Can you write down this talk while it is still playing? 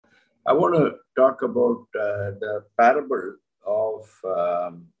I want to talk about the parable of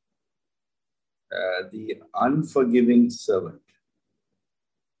the unforgiving servant.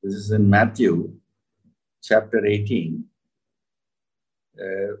 This is in Matthew chapter 18,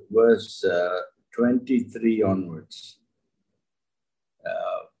 verse 23 onwards.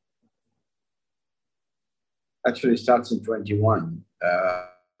 Actually, it starts in 21.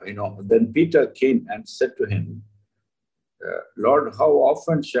 Then Peter came and said to him, Lord, how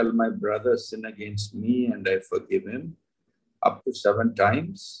often shall my brother sin against me and I forgive him? Up to 7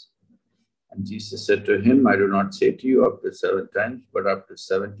 times? And Jesus said to him, I do not say to you up to 7 times, but up to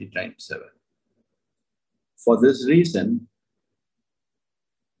 70 times 7. For this reason,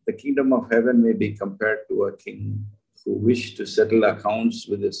 the kingdom of heaven may be compared to a king who wished to settle accounts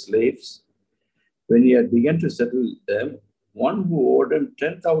with his slaves. When he had begun to settle them, one who owed him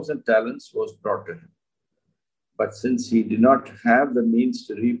 10,000 talents was brought to him. But since he did not have the means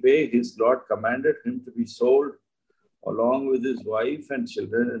to repay, his Lord commanded him to be sold along with his wife and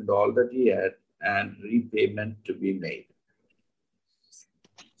children and all that he had, and repayment to be made.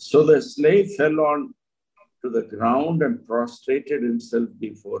 So the slave fell on to the ground and prostrated himself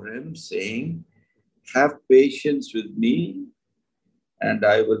before him, saying, have patience with me, and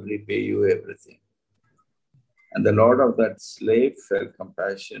I will repay you everything. And the Lord of that slave felt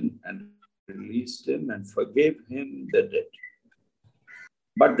compassion and released him and forgave him the debt.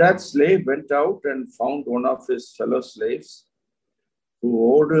 But that slave went out and found one of his fellow slaves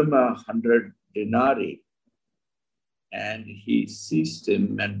who owed him 100 denarii. And he seized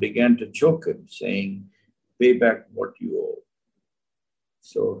him and began to choke him, saying, pay back what you owe.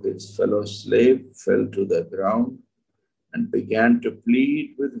 So his fellow slave fell to the ground and began to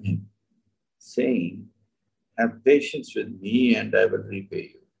plead with him, saying, have patience with me and I will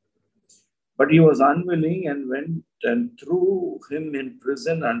repay you. But he was unwilling and went and threw him in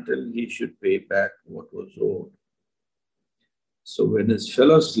prison until he should pay back what was owed. So when his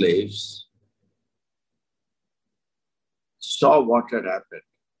fellow slaves saw what had happened,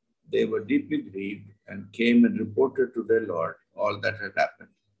 they were deeply grieved and came and reported to their Lord all that had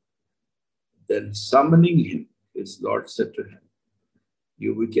happened. Then summoning him, his Lord said to him,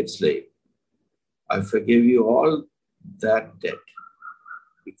 you wicked slave, I forgive you all that debt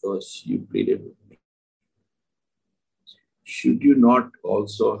because you pleaded with me. Should you not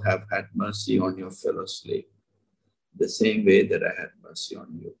also have had mercy on your fellow slave, the same way that I had mercy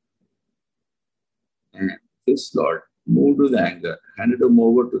on you? And his Lord, moved with anger, handed him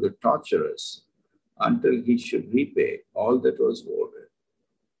over to the torturers until he should repay all that was owed.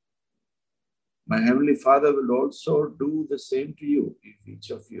 My heavenly Father will also do the same to you if each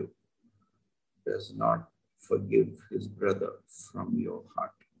of you does not forgive his brother from your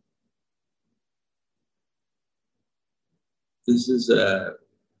heart. This is a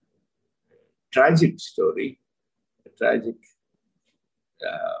tragic story, a tragic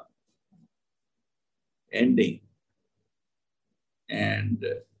ending. And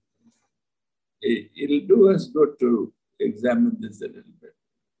it'll do us good to examine this a little bit.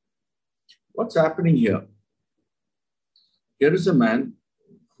 What's happening here? Here is a man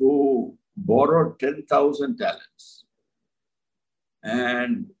who borrowed 10,000 talents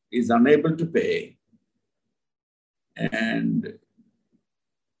and is unable to pay and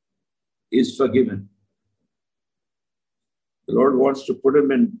is forgiven. The Lord wants to put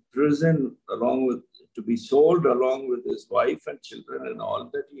him in prison to be sold along with his wife and children and all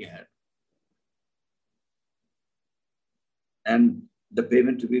that he had. And the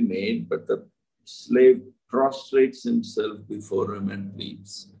payment to be made, but the slave prostrates himself before him and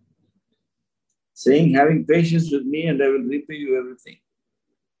pleads, saying, having patience with me and I will repay you everything.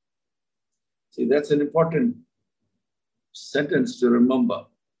 See, that's an important sentence to remember.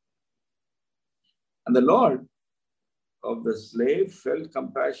 And the Lord of the slave felt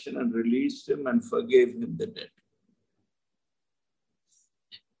compassion and released him and forgave him the debt.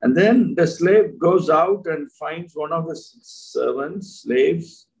 And then the slave goes out and finds one of the servants,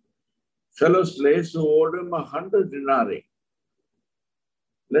 fellow slaves who owed him 100 denarii.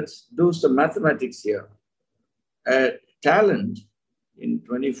 Let's do some mathematics here. A talent in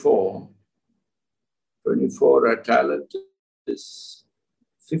 24, a talent is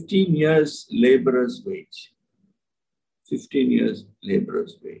 15 years laborer's wage. 15 years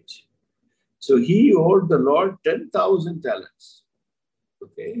laborer's wage. So he owed the Lord 10,000 talents.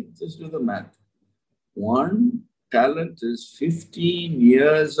 Okay, just do the math. 1 talent is 15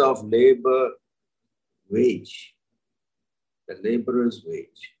 years of labor wage, the laborer's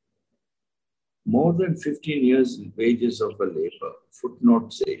wage. More than 15 years wages of a labor,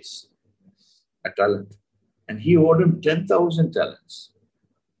 footnote says, a talent. And he owed him 10,000 talents.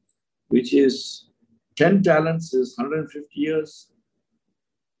 which is 10 talents is 150 years.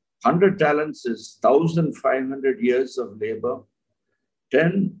 100 talents is 1,500 years of labor.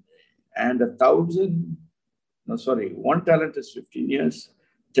 10 and 1,000, no, sorry, 1 talent is 15 years.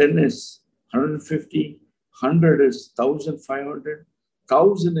 10 is 150. 100 is 1,500.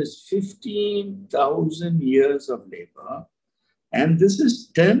 1,000 is 15,000 years of labor. And this is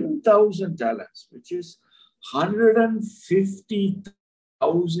 10,000 talents, which is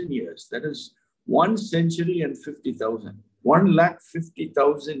 150,000 years. That is 1 century and 50,000.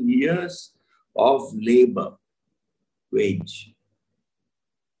 150,000 years of labor wage.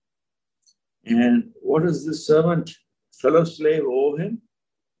 And what does this servant, fellow slave, owe him?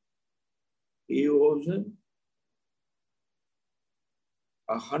 He owes him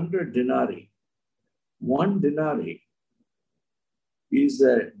 100 denarii. 1 denarii is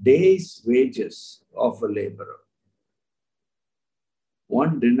a day's wages of a laborer.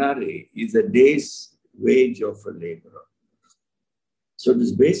 1 denarii is a day's wage of a laborer. So it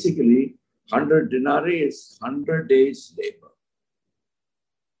is basically 100 denarii is 100 days labor.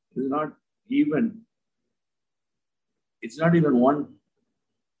 It's not even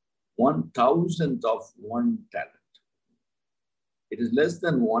 1/1000th of 1 talent. It is less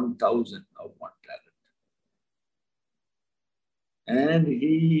than 1,000 of 1 talent. And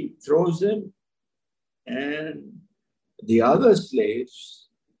he throws him, and the other slaves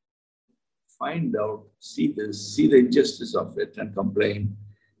find out, see the injustice of it and complain.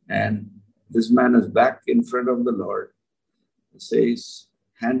 And this man is back in front of the Lord. He says,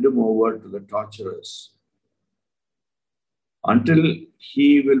 hand him over to the torturers until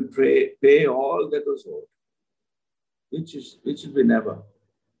he will pay all that was owed, which should be never.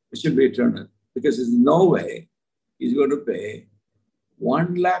 It should be eternal, because there's no way he's going to pay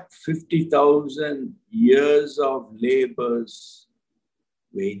 150,000 years of labor's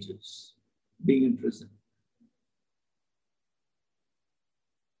wages being in prison.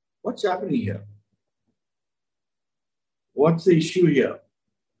 What's happening here? What's the issue here?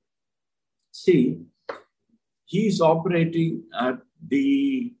 See, he's operating at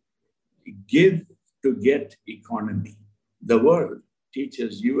the give to get economy. The world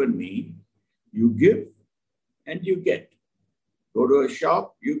teaches you and me, you give and you get. Go to a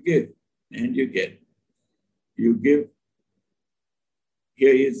shop, you give and you get. You give.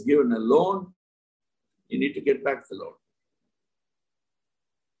 Here he is given a loan, you need to get back the loan.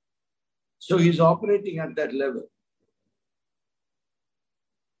 So he's operating at that level.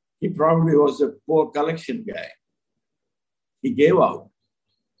 He probably was a poor collection guy. He gave out.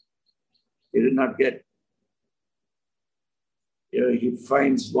 He did not get. Here he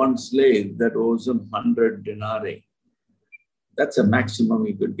finds one slave that owes him 100 denarii. That's a maximum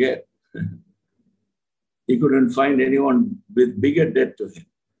he could get. He couldn't find anyone with bigger debt to him.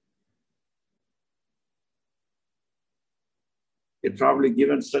 He'd probably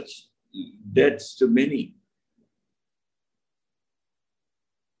given such debts to many.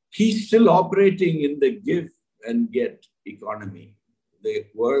 He's still operating in the give and get economy, the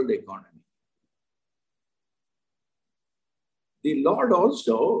world economy. The Lord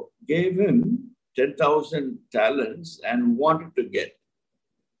also gave him 10,000 talents and wanted to get.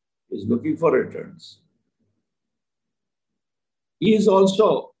 He's looking for returns. He is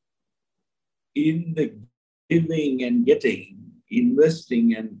also in the giving and getting,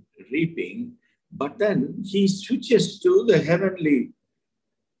 investing and reaping, but then he switches to the heavenly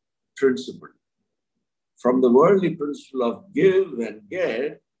principle. From the worldly principle of give and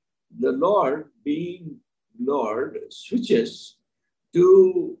get, the Lord, being Lord, switches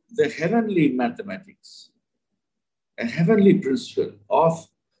to the heavenly mathematics, a heavenly principle of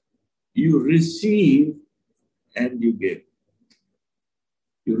you receive and you give.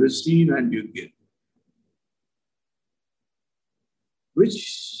 You receive and you give.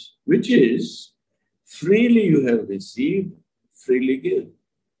 Which is freely you have received, freely give.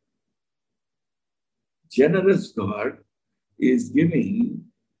 Generous God is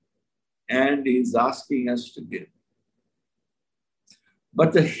giving and is asking us to give.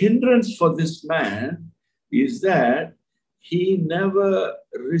 But the hindrance for this man is that he never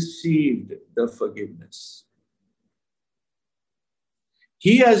received the forgiveness.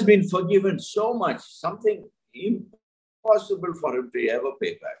 He has been forgiven so much, something impossible for him to ever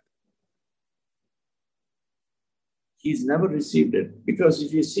pay back. He's never received it. Because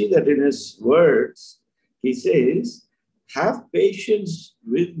if you see that in his words, he says, have patience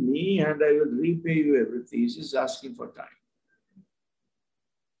with me and I will repay you everything. He's just asking for time.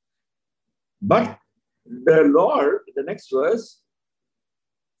 But the Lord, the next verse,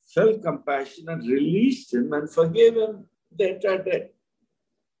 felt compassion and released him and forgave him the entire debt.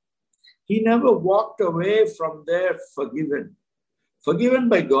 He never walked away from there forgiven. Forgiven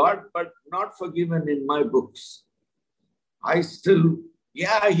by God, but not forgiven in my books. I still,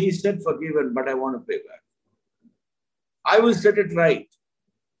 yeah, he said forgiven, but I want to pay back. I will set it right.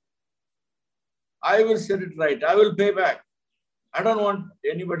 I will set it right. I will pay back. I don't want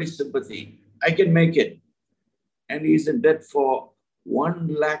anybody's sympathy. I can make it. And he's in debt for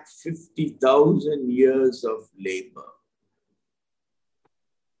 150,000 years of labor.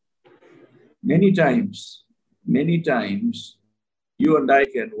 Many times, you and I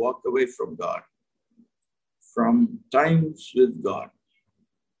can walk away from God, from times with God.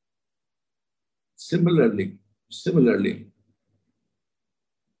 Similarly,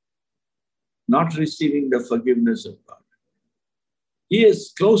 not receiving the forgiveness of God. He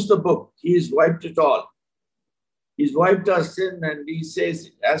has closed the book. He has wiped it all. He's wiped our sin, and he says,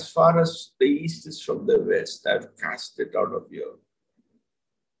 as far as the east is from the west, I've cast it out of you,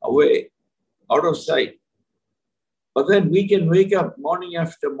 away, out of sight. But then we can wake up morning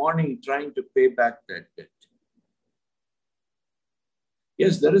after morning trying to pay back that debt.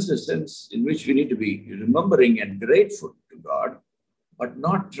 Yes, there is a sense in which we need to be remembering and grateful to God, but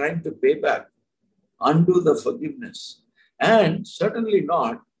not trying to pay back, undo the forgiveness, and certainly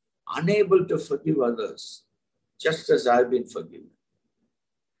not unable to forgive others, just as I've been forgiven.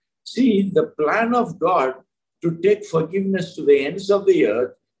 See, the plan of God to take forgiveness to the ends of the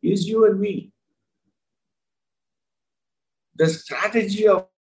earth is you and me. The strategy of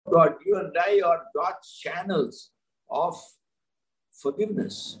God, you and I are God's channels of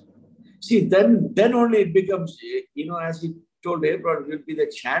forgiveness. See, then only it becomes, as he told Abraham, you'll be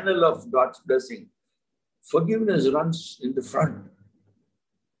the channel of God's blessing. Forgiveness runs in the front.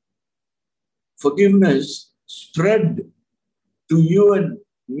 Forgiveness spread to you and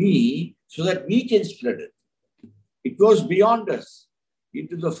me so that we can spread it. It goes beyond us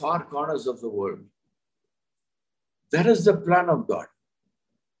into the far corners of the world. That is the plan of God.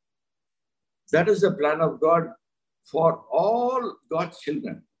 That is the plan of God for all God's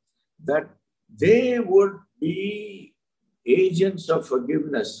children, that they would be agents of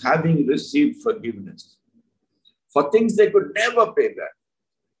forgiveness, having received forgiveness for things they could never pay back,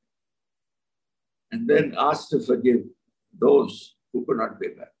 and then asked to forgive those who could not pay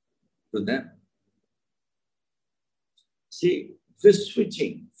back to them. See, this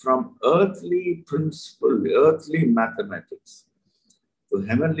switching from earthly principle, earthly mathematics to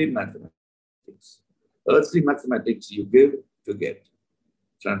heavenly mathematics. Earthly mathematics, you give to get.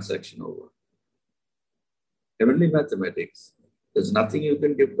 Transaction over. Heavenly mathematics, there's nothing you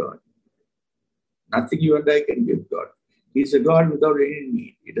can give God. Nothing you and I can give God. He's a God without any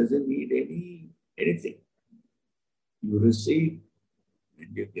need. He doesn't need anything. You receive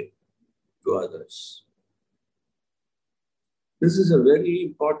and you give to others. This is a very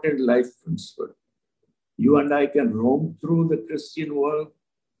important life principle. You and I can roam through the Christian world,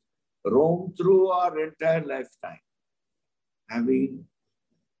 roam through our entire lifetime, having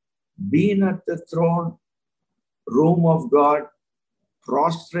been at the throne room of God,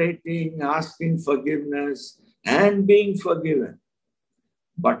 prostrating, asking forgiveness, and being forgiven.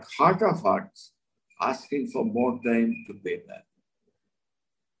 But heart of hearts, asking for more time to pay back.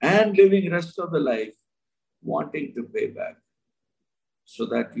 And living rest of the life, wanting to pay back, so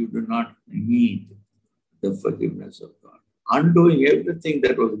that you do not need the forgiveness of God. Undoing everything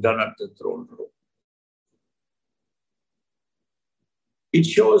that was done at the throne room. It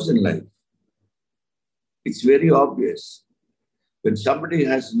shows in life. It's very obvious. When somebody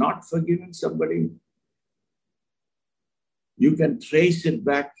has not forgiven somebody, you can trace it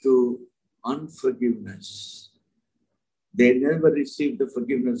back to unforgiveness. They never received the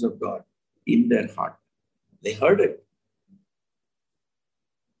forgiveness of God in their heart. They heard it.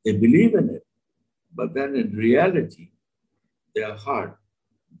 They believe in it. But then in reality, their heart,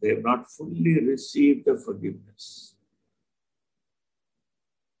 they have not fully received the forgiveness.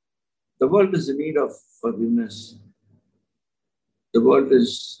 The world is in need of forgiveness. The world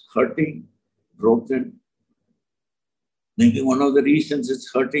is hurting, broken. Maybe one of the reasons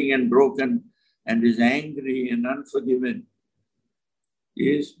it's hurting and broken and is angry and unforgiven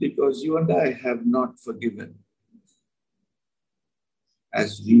is because you and I have not forgiven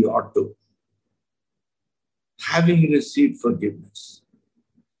as we ought to. Having received forgiveness.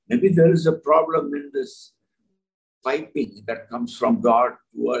 Maybe there is a problem in this piping that comes from God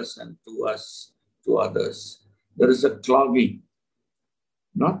to us and to us, to others. There is a clogging,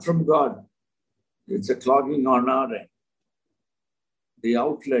 not from God. It's a clogging on our end. The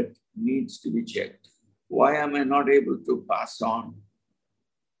outlet needs to be checked. Why am I not able to pass on?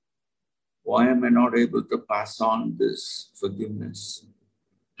 Why am I not able to pass on this forgiveness?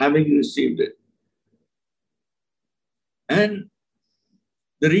 having received it. And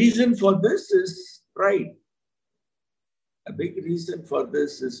the reason for this is pride. A big reason for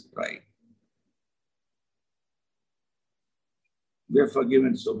this is pride. We are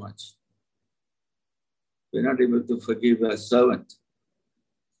forgiven so much. We're not able to forgive a servant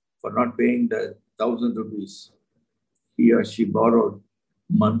for not paying the 1,000 rupees he or she borrowed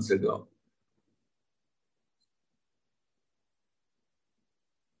months ago.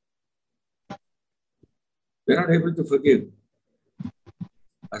 We're not able to forgive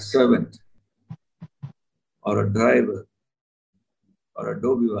a servant or a driver or a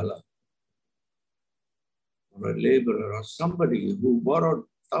dobiwala or a laborer or somebody who borrowed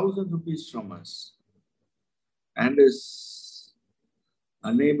 1,000 rupees from us and is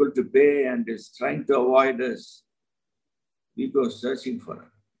unable to pay and is trying to avoid us. We go searching for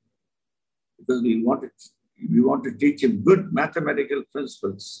him because we want to teach him good mathematical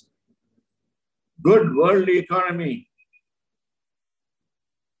principles, good worldly economy.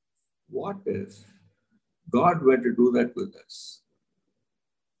 What if God were to do that with us?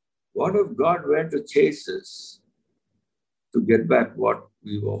 What if God were to chase us to get back what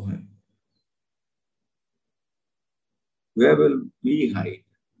we owe him? Where will we hide?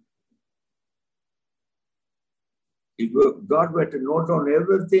 If God were to note on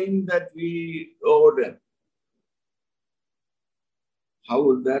everything that we owed him, how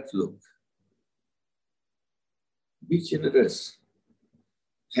will that look? Be generous.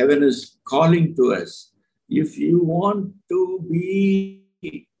 Heaven is calling to us. If you want to be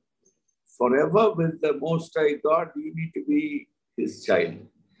forever with the Most High God, you need to be his child.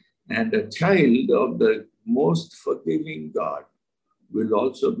 And a child of the most forgiving God will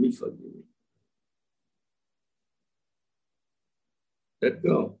also be forgiving. Let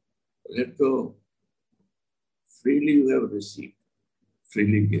go. Let go. Freely you have received.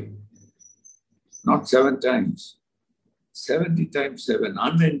 Freely give. Not 7 times. 70 times 7,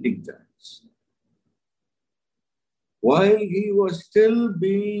 unending times. While he was still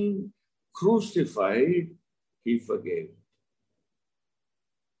being crucified, he forgave.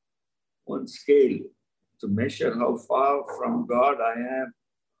 One scale to measure how far from God I am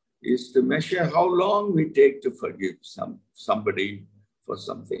is to measure how long we take to forgive somebody for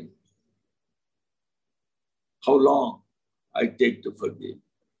something. How long I take to forgive.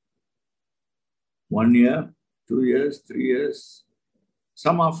 1 year, 2 years, 3 years.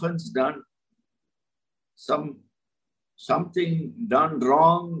 Some offense done, something done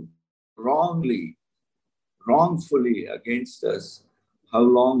wrongfully against us. How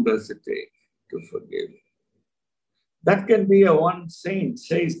long does it take to forgive? That can be one saint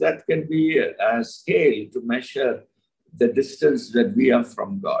says that can be a scale to measure the distance that we are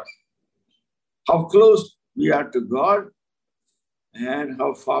from God. How close we are to God and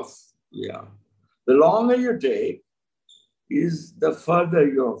how far we are. The longer you take is the further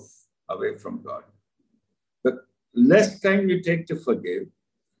you're away from God. The less time you take to forgive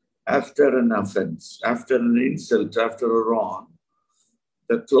after an offense, after an insult, after a wrong,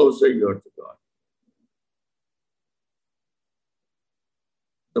 the closer you're to God.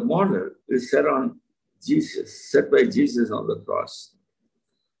 The model is set by Jesus on the cross.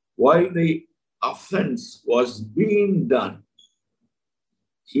 While the offense was being done,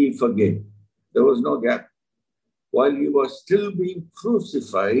 he forgave. There was no gap. While he was still being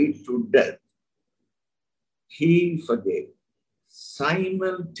crucified to death, he forgave.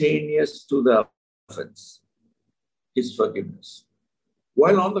 Simultaneous to the offense, his forgiveness.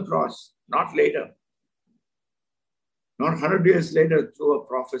 While on the cross, not later, not 100 years later through a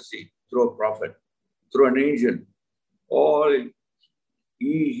prophecy, through a prophet, through an angel, or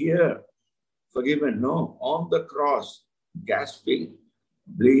he here forgiven. No, on the cross, gasping,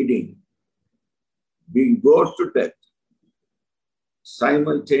 bleeding, being gored to death,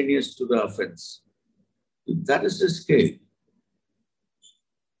 simultaneous to the offense. If that is the scale,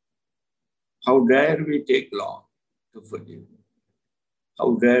 how dare we take long to forgive?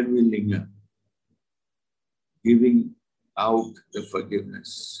 How dare we linger, giving out the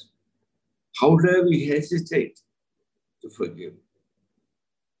forgiveness? How dare we hesitate to forgive?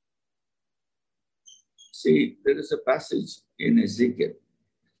 See, there is a passage in Ezekiel.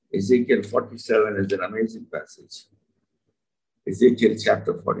 Ezekiel 47 is an amazing passage. Ezekiel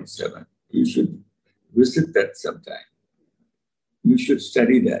chapter 47. You should visit that sometime. You should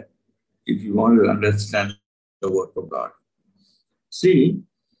study that if you want to understand the work of God. See,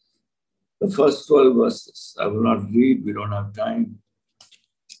 the first 12 verses. I will not read, we don't have time.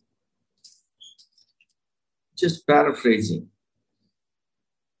 Just paraphrasing.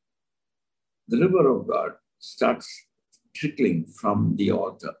 The river of God starts trickling from the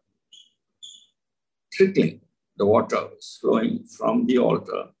altar. Trickling. The water was flowing from the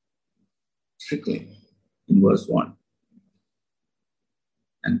altar, trickling in verse 1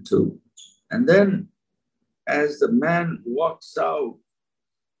 and 2. And then as the man walks out,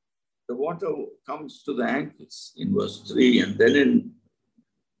 the water comes to the ankles in verse 3, and then in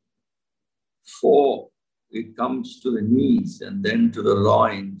 4, it comes to the knees, and then to the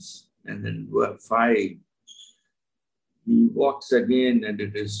loins, and then 5, he walks again, and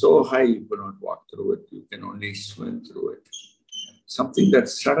it is so high you cannot walk through it. You can only swim through it. Something that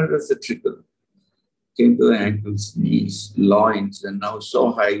started as a trickle came to the ankles, knees, loins, and now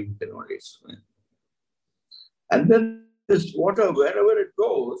so high you can only swim. And then this water, wherever it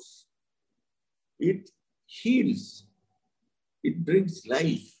goes, it heals. It brings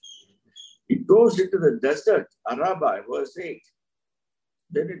life. It goes into the desert, Arabah, verse 8.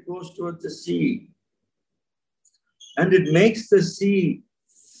 Then it goes towards the sea. And it makes the sea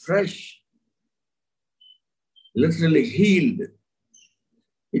fresh, literally healed.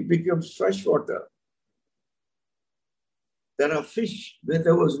 It becomes fresh water. There are fish where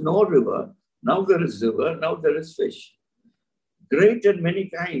there was no river. Now there is river, now there is fish. Great and many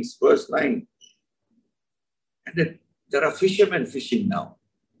kinds, verse 9. And there are fishermen fishing now.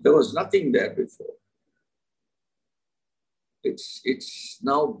 There was nothing there before. It's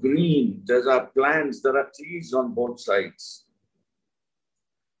now green. There are plants, there are trees on both sides.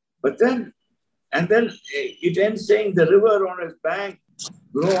 But then it ends saying the river on its bank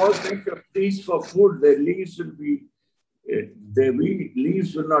grow all kinds of trees for food. Their leaves will be,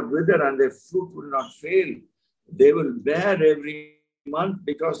 leaves will not wither and their fruit will not fail. They will bear every month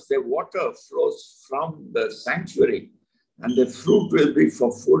because their water flows from the sanctuary, and the fruit will be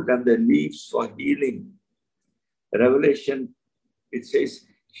for food and the leaves for healing. Revelation, it says,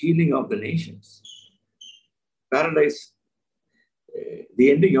 healing of the nations. Paradise,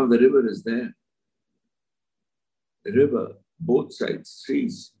 the ending of the river is there. The river, both sides,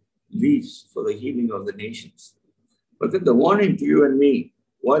 trees, leaves for the healing of the nations. But then the warning to you and me,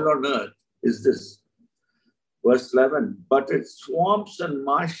 while on earth, is this. Verse 11, but its swamps and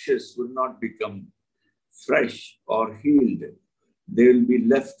marshes will not become fresh or healed. They will be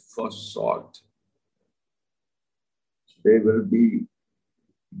left for salt. They will be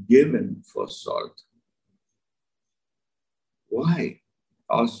given for salt. Why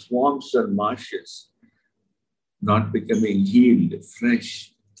are swamps and marshes not becoming healed,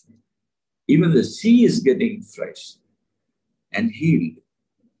 fresh? Even the sea is getting fresh and healed.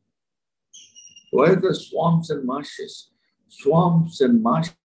 Why are the swamps and marshes? Swamps and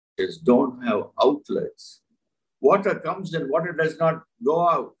marshes don't have outlets. Water comes in, water does not go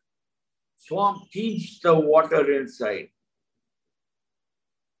out. Swamp keeps the water inside.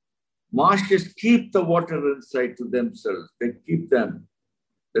 Marshes keep the water inside to themselves. They keep them.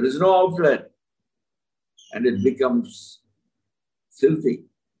 There is no outlet. And it becomes filthy.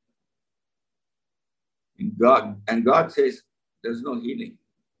 And God says, there's no healing.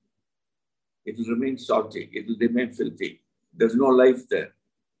 It will remain salty. It will remain filthy. There's no life there.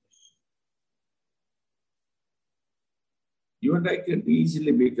 You and I can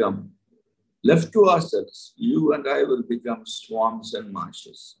easily become, left to ourselves, you and I will become swamps and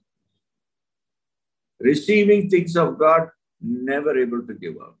marshes. Receiving things of God, never able to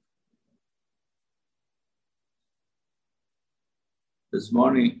give up. This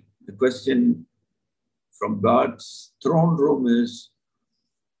morning, the question from God's throne room is,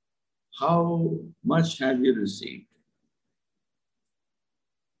 how much have you received?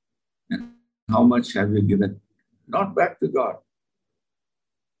 And how much have you given? Not back to God,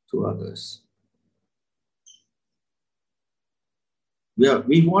 to others.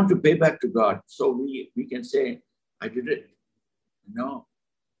 We want to pay back to God, so we can say, I did it. No,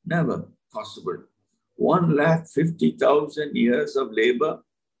 never possible. 150,000 years of labor,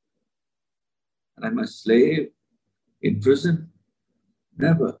 and I'm a slave in prison.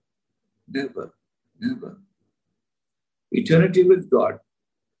 Never, never, never. Eternity with God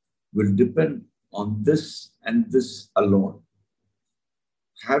will depend on this and this alone.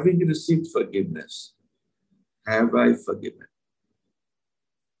 Having received forgiveness, have I forgiven?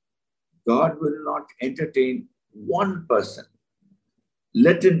 God will not entertain one person,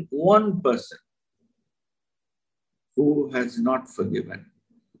 let in one person who has not forgiven,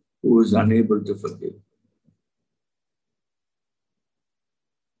 who is unable to forgive.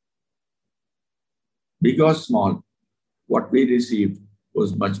 Big or small, what we received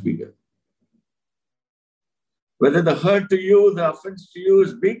was much bigger. Whether the hurt to you, the offense to you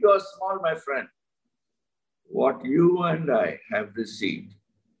is big or small, my friend, what you and I have received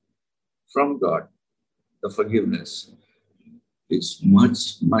from God, the forgiveness, is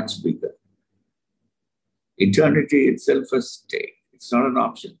much, much bigger. Eternity itself a state. It's not an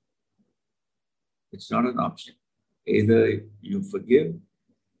option. It's not an option. Either you forgive,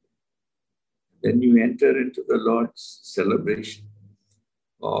 then you enter into the Lord's celebration,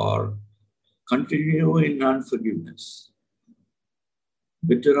 or continue in unforgiveness,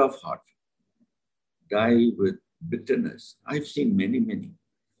 bitter of heart, die with bitterness. I've seen many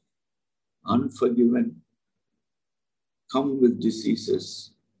unforgiven come with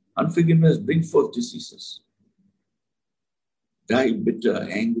diseases. Unforgiveness brings forth diseases. Die bitter,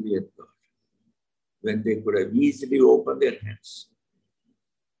 angry at God, when they could have easily opened their hands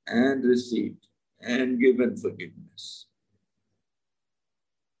and received and given forgiveness.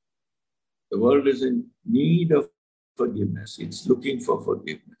 The world is in need of forgiveness. It's looking for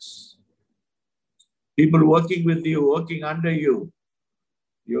forgiveness. People working with you, working under you,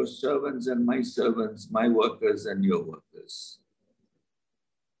 your servants and my servants, my workers and your workers,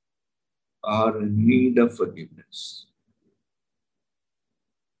 are in need of forgiveness.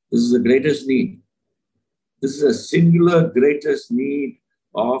 This is the greatest need. This is a singular greatest need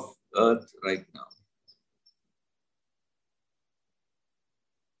of earth right now.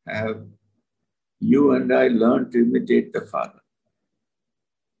 Have you and I learned to imitate the Father?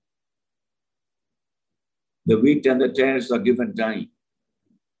 The wheat and the tares are given time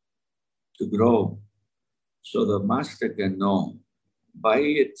to grow, so the master can know by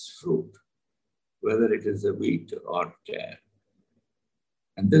its fruit whether it is a wheat or tare.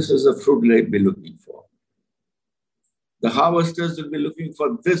 And this is the fruit they'll be looking for. The harvesters will be looking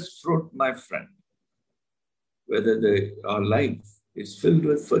for this fruit, my friend, whether our life is filled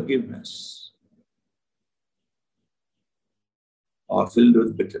with forgiveness or filled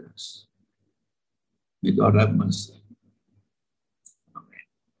with bitterness. May God have mercy. Amen.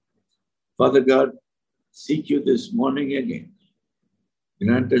 Father God, seek you this morning again.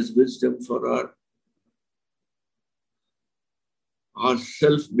 Grant us wisdom for our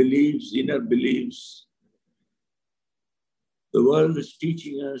self-beliefs, inner beliefs. The world is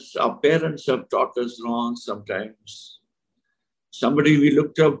teaching us, our parents have taught us wrong sometimes. Somebody we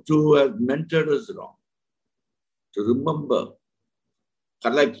looked up to has mentored us wrong. To remember,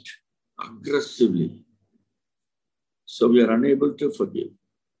 collect aggressively. So we are unable to forgive,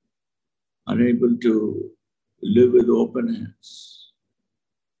 unable to live with open hands.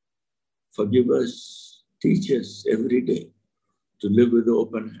 Forgive us, teach us every day to live with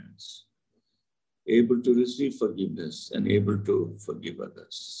open hands, able to receive forgiveness and able to forgive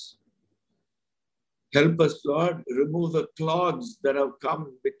others. Help us, Lord, remove the clogs that have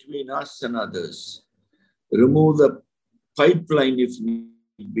come between us and others. Remove the pipeline if need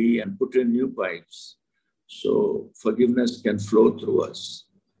be and put in new pipes so forgiveness can flow through us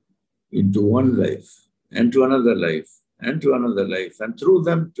into one life and to another life and to another life and through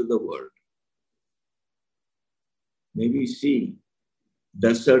them to the world. May we see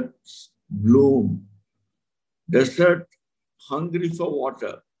deserts bloom, desert hungry for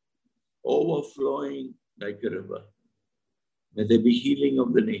water, overflowing like a river. May there be healing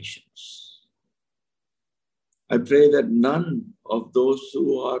of the nations. I pray that none of those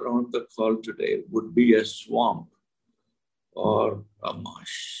who are on the call today would be a swamp or a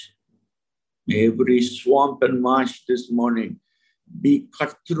marsh. May every swamp and marsh this morning be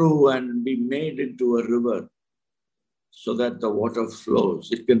cut through and be made into a river so that the water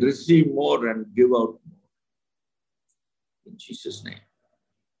flows. It can receive more and give out more. In Jesus' name.